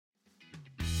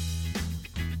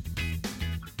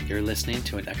You're listening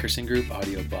to an Eckerson Group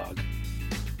audio blog.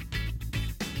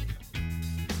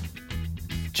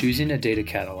 Choosing a Data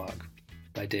Catalog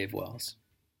by Dave Wells.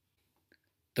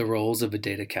 The roles of a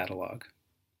data catalog.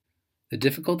 The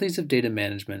difficulties of data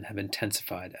management have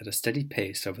intensified at a steady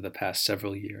pace over the past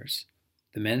several years.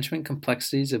 The management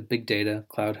complexities of big data,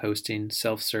 cloud hosting,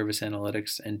 self-service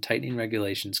analytics, and tightening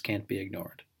regulations can't be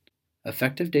ignored.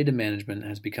 Effective data management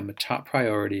has become a top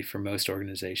priority for most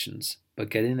organizations, but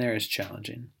getting there is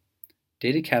challenging.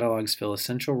 Data catalogs fill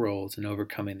essential roles in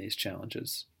overcoming these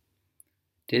challenges.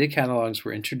 Data catalogs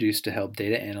were introduced to help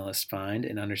data analysts find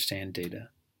and understand data.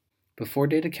 Before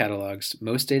data catalogs,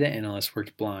 most data analysts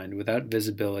worked blind without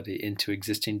visibility into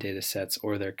existing data sets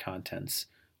or their contents,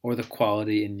 or the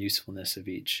quality and usefulness of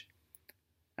each.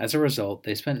 As a result,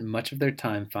 they spent much of their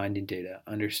time finding data,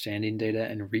 understanding data,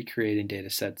 and recreating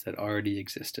data sets that already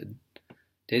existed.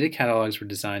 Data catalogs were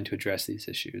designed to address these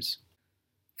issues.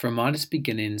 From modest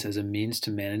beginnings as a means to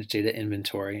manage data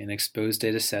inventory and expose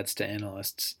data sets to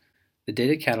analysts, the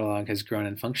data catalog has grown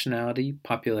in functionality,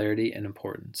 popularity, and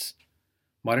importance.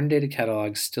 Modern data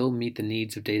catalogs still meet the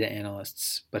needs of data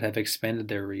analysts, but have expanded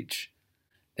their reach.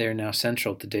 They are now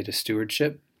central to data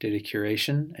stewardship, data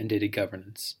curation, and data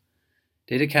governance.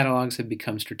 Data catalogs have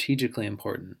become strategically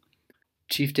important.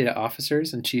 Chief data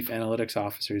officers and chief analytics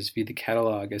officers view the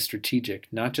catalog as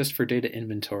strategic not just for data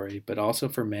inventory, but also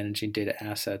for managing data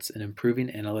assets and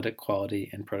improving analytic quality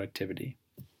and productivity.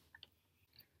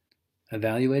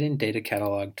 Evaluating data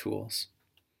catalog tools.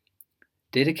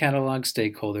 Data catalog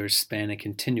stakeholders span a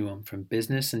continuum from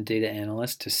business and data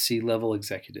analysts to C-level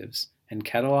executives, and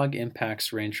catalog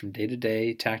impacts range from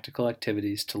day-to-day tactical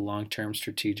activities to long-term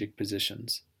strategic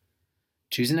positions.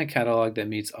 Choosing a catalog that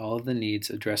meets all of the needs,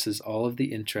 addresses all of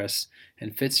the interests,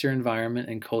 and fits your environment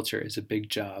and culture is a big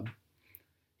job.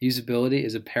 Usability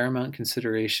is a paramount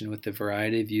consideration with the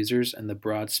variety of users and the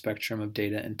broad spectrum of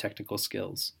data and technical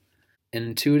skills. An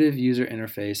intuitive user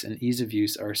interface and ease of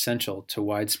use are essential to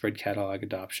widespread catalog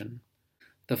adoption.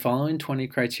 The following 20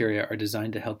 criteria are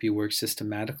designed to help you work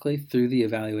systematically through the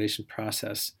evaluation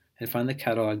process and find the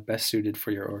catalog best suited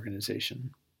for your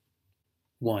organization.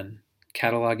 1.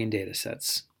 Cataloging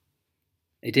datasets.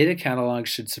 A data catalog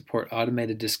should support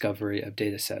automated discovery of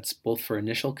datasets, both for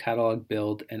initial catalog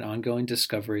build and ongoing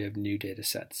discovery of new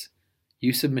datasets.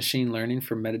 Use of machine learning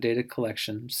for metadata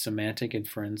collection, semantic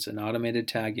inference, and automated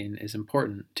tagging is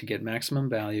important to get maximum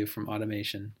value from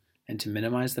automation and to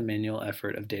minimize the manual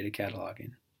effort of data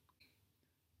cataloging.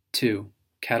 2.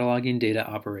 Cataloging data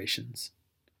operations.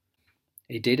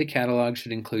 A data catalog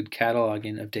should include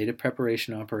cataloging of data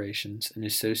preparation operations and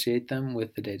associate them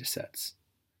with the datasets.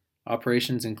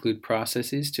 Operations include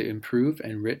processes to improve,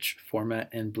 enrich, format,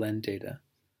 and blend data.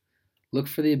 Look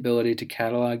for the ability to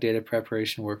catalog data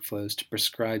preparation workflows to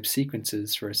prescribe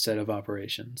sequences for a set of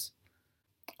operations.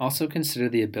 Also consider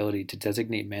the ability to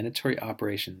designate mandatory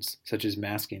operations such as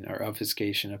masking or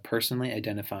obfuscation of personally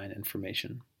identifying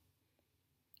information.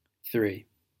 3.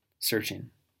 Searching.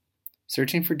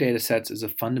 Searching for datasets is a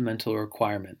fundamental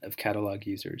requirement of catalog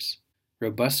users.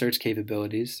 Robust search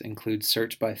capabilities include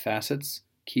search by facets,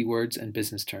 keywords, and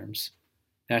business terms.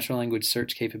 Natural language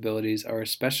search capabilities are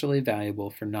especially valuable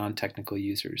for non-technical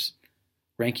users.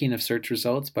 Ranking of search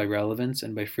results by relevance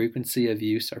and by frequency of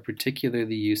use are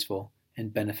particularly useful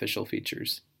and beneficial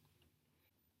features.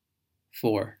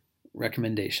 4.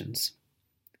 Recommendations.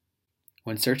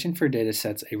 When searching for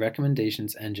datasets, a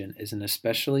recommendations engine is an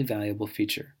especially valuable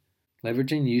feature.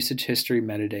 Leveraging usage history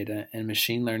metadata and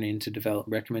machine learning to develop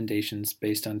recommendations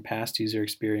based on past user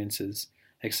experiences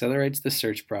accelerates the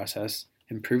search process,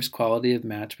 improves quality of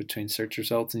match between search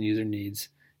results and user needs,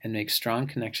 and makes strong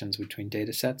connections between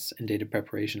datasets and data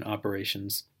preparation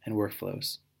operations and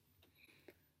workflows.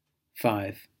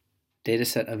 5.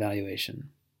 Dataset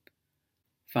evaluation.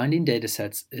 Finding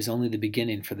datasets is only the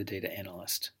beginning for the data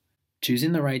analyst.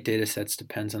 Choosing the right datasets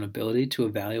depends on ability to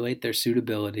evaluate their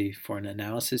suitability for an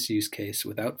analysis use case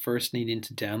without first needing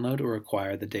to download or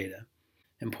acquire the data.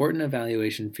 Important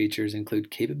evaluation features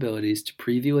include capabilities to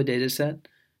preview a dataset,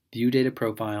 view data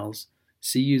profiles,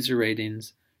 see user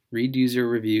ratings, read user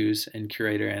reviews and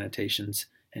curator annotations,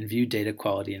 and view data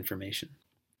quality information.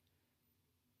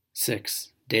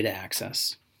 6. Data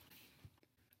access.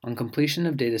 On completion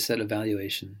of dataset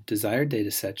evaluation, desired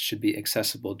datasets should be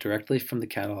accessible directly from the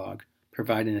catalog,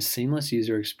 providing a seamless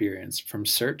user experience from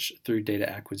search through data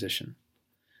acquisition.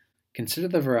 Consider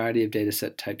the variety of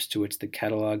dataset types to which the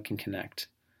catalog can connect: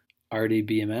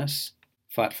 RDBMS,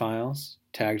 flat files,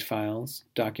 tagged files,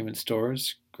 document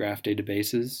stores, graph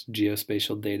databases,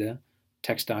 geospatial data,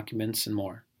 text documents, and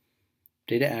more.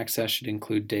 Data access should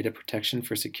include data protection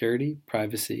for security,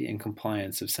 privacy, and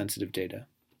compliance of sensitive data.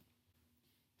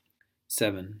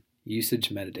 7. Usage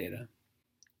metadata.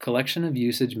 Collection of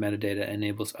usage metadata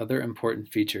enables other important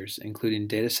features, including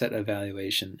dataset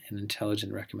evaluation and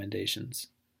intelligent recommendations.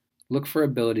 Look for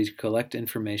ability to collect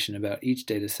information about each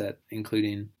dataset,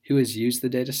 including who has used the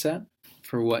dataset,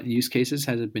 for what use cases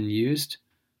has it been used,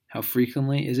 how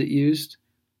frequently is it used,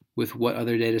 with what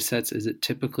other datasets is it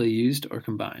typically used or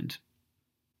combined.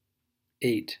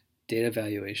 8. Data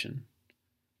valuation.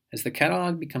 As the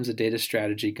catalog becomes a data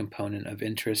strategy component of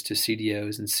interest to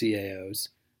CDOs and CAOs,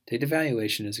 data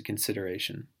valuation is a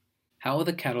consideration. How will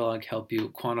the catalog help you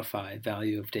quantify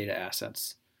value of data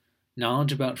assets?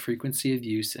 Knowledge about frequency of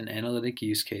use and analytic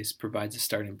use case provides a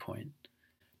starting point.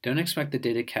 Don't expect the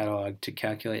data catalog to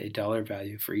calculate a dollar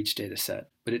value for each data set,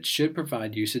 but it should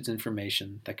provide usage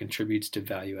information that contributes to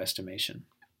value estimation.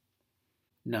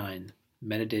 9.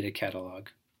 Metadata catalog.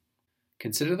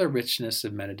 Consider the richness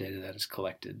of metadata that is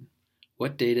collected.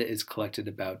 What data is collected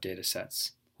about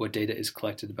datasets? What data is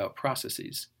collected about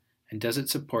processes? And does it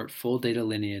support full data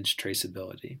lineage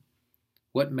traceability?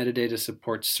 What metadata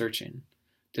supports searching?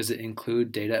 Does it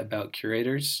include data about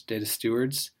curators, data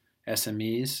stewards,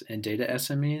 SMEs, and data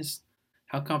SMEs?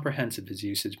 How comprehensive is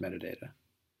usage metadata?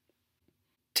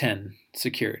 10.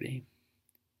 Security.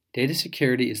 Data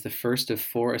security is the first of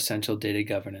 4 essential data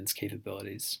governance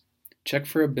capabilities. Check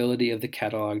for ability of the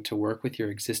catalog to work with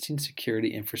your existing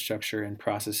security infrastructure and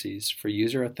processes for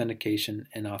user authentication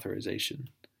and authorization.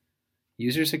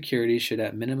 User security should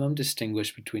at minimum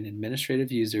distinguish between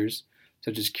administrative users,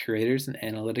 such as curators and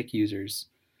analytic users.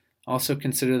 Also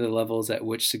consider the levels at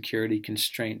which security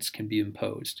constraints can be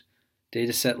imposed: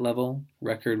 dataset level,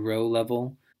 record row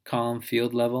level, column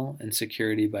field level, and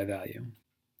security by value.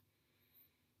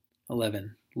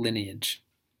 11. Lineage.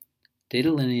 Data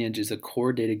lineage is a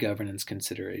core data governance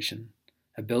consideration.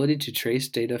 Ability to trace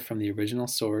data from the original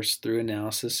source through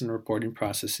analysis and reporting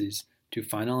processes to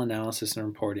final analysis and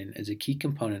reporting is a key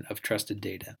component of trusted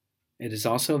data. It is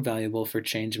also valuable for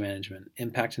change management,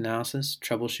 impact analysis,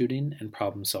 troubleshooting, and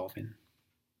problem solving.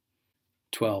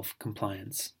 12.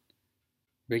 Compliance.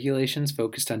 Regulations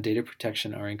focused on data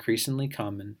protection are increasingly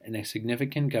common and a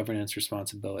significant governance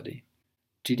responsibility.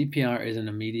 GDPR is an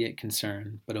immediate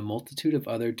concern, but a multitude of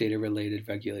other data-related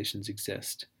regulations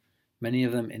exist, many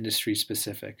of them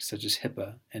industry-specific, such as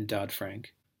HIPAA and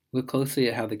Dodd-Frank. Look closely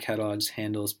at how the catalog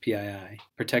handles PII,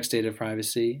 protects data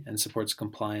privacy, and supports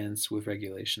compliance with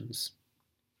regulations.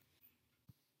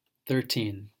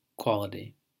 13.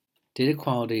 Quality. Data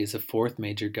quality is a 4th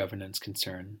major governance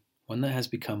concern, one that has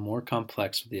become more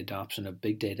complex with the adoption of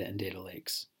big data and data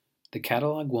lakes. The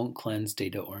catalog won't cleanse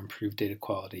data or improve data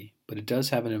quality, but it does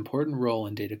have an important role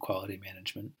in data quality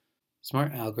management.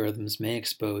 Smart algorithms may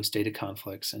expose data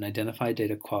conflicts and identify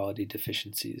data quality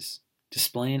deficiencies.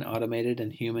 Displaying automated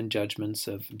and human judgments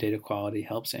of data quality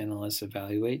helps analysts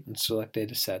evaluate and select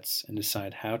data sets and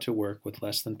decide how to work with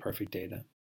less than perfect data.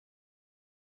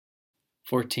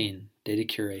 14. Data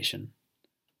curation.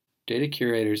 Data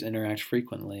curators interact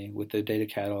frequently with the data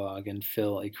catalog and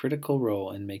fill a critical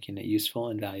role in making it useful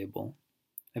and valuable.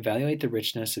 Evaluate the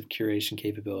richness of curation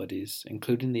capabilities,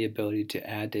 including the ability to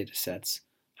add datasets,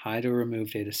 hide or remove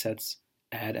datasets,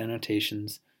 add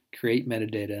annotations, create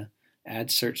metadata, add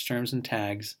search terms and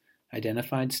tags,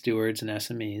 identified stewards and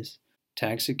SMEs,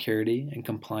 tag security and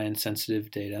compliance-sensitive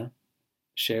data,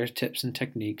 share tips and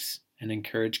techniques, and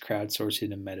encourage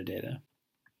crowdsourcing of metadata.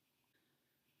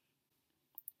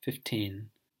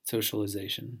 15.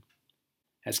 Socialization.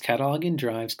 As cataloging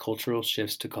drives cultural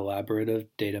shifts to collaborative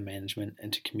data management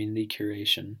and to community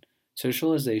curation,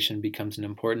 socialization becomes an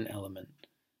important element.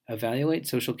 Evaluate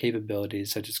social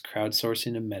capabilities such as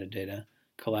crowdsourcing of metadata,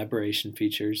 collaboration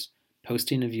features,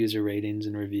 posting of user ratings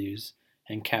and reviews,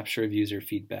 and capture of user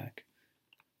feedback.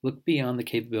 Look beyond the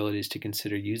capabilities to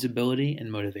consider usability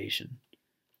and motivation.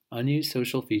 Unused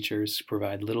social features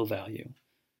provide little value.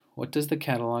 What does the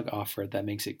catalog offer that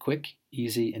makes it quick,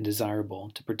 easy, and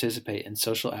desirable to participate in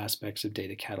social aspects of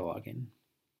data cataloging?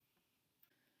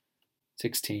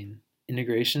 16.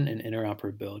 Integration and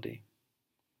interoperability.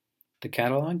 The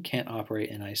catalog can't operate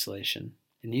in isolation.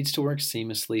 It needs to work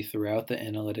seamlessly throughout the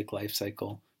analytic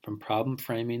lifecycle, from problem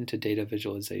framing to data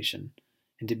visualization,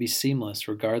 and to be seamless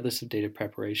regardless of data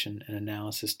preparation and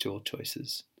analysis tool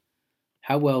choices.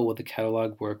 How well will the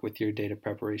catalog work with your data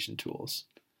preparation tools?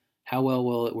 How well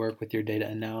will it work with your data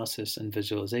analysis and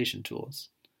visualization tools?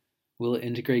 Will it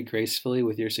integrate gracefully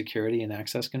with your security and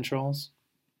access controls?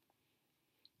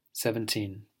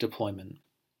 17. Deployment.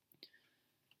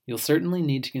 You'll certainly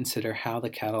need to consider how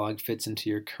the catalog fits into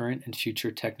your current and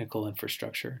future technical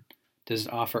infrastructure. Does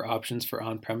it offer options for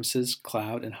on-premises,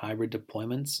 cloud, and hybrid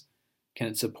deployments? Can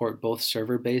it support both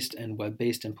server-based and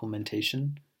web-based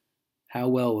implementation? How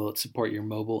well will it support your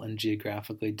mobile and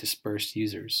geographically dispersed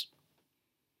users?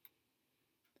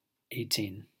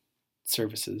 18.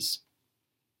 Services.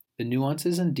 The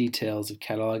nuances and details of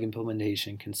catalog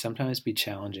implementation can sometimes be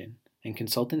challenging, and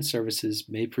consulting services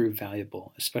may prove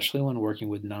valuable, especially when working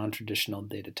with non-traditional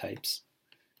data types.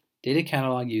 Data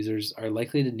catalog users are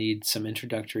likely to need some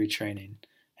introductory training,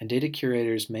 and data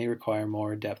curators may require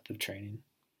more depth of training.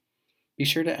 Be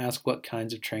sure to ask what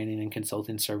kinds of training and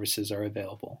consulting services are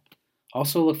available.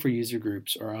 Also look for user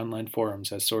groups or online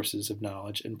forums as sources of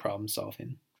knowledge and problem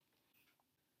solving.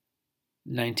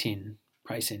 19.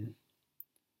 Pricing.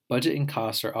 Budget and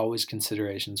costs are always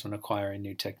considerations when acquiring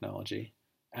new technology.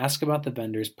 Ask about the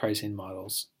vendor's pricing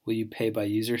models. Will you pay by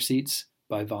user seats,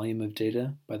 by volume of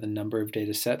data, by the number of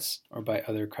data sets, or by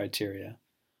other criteria?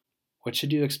 What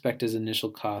should you expect as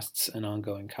initial costs and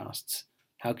ongoing costs?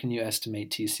 How can you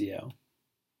estimate TCO?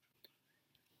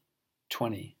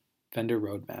 20. Vendor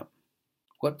roadmap.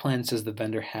 What plans does the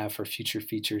vendor have for future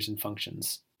features and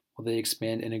functions? Will they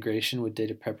expand integration with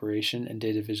data preparation and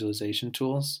data visualization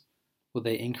tools? Will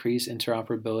they increase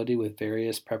interoperability with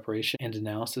various preparation and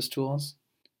analysis tools?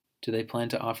 Do they plan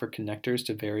to offer connectors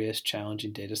to various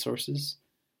challenging data sources?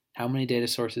 How many data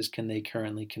sources can they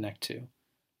currently connect to?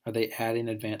 Are they adding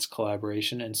advanced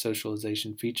collaboration and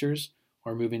socialization features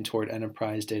or moving toward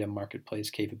enterprise data marketplace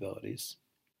capabilities?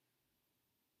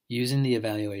 Using the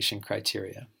evaluation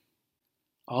criteria.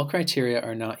 All criteria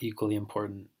are not equally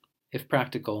important. If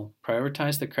practical,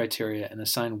 prioritize the criteria and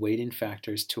assign weighting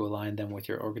factors to align them with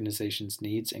your organization's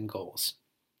needs and goals.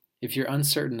 If you're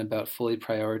uncertain about fully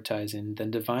prioritizing,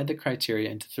 then divide the criteria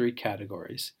into 3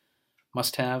 categories: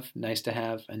 must-have,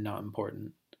 nice-to-have, and not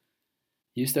important.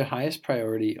 Use the highest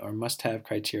priority or must-have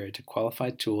criteria to qualify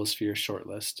tools for your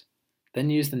shortlist. Then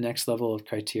use the next level of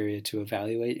criteria to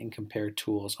evaluate and compare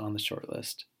tools on the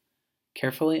shortlist.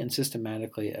 Carefully and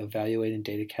systematically evaluating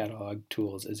data catalog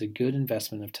tools is a good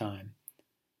investment of time.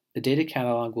 The data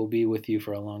catalog will be with you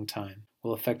for a long time,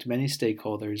 will affect many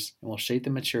stakeholders, and will shape the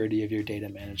maturity of your data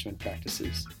management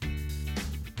practices.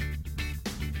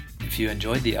 If you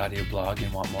enjoyed the audio blog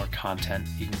and want more content,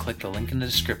 you can click the link in the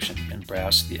description and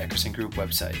browse the Eckerson Group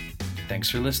website. Thanks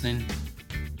for listening.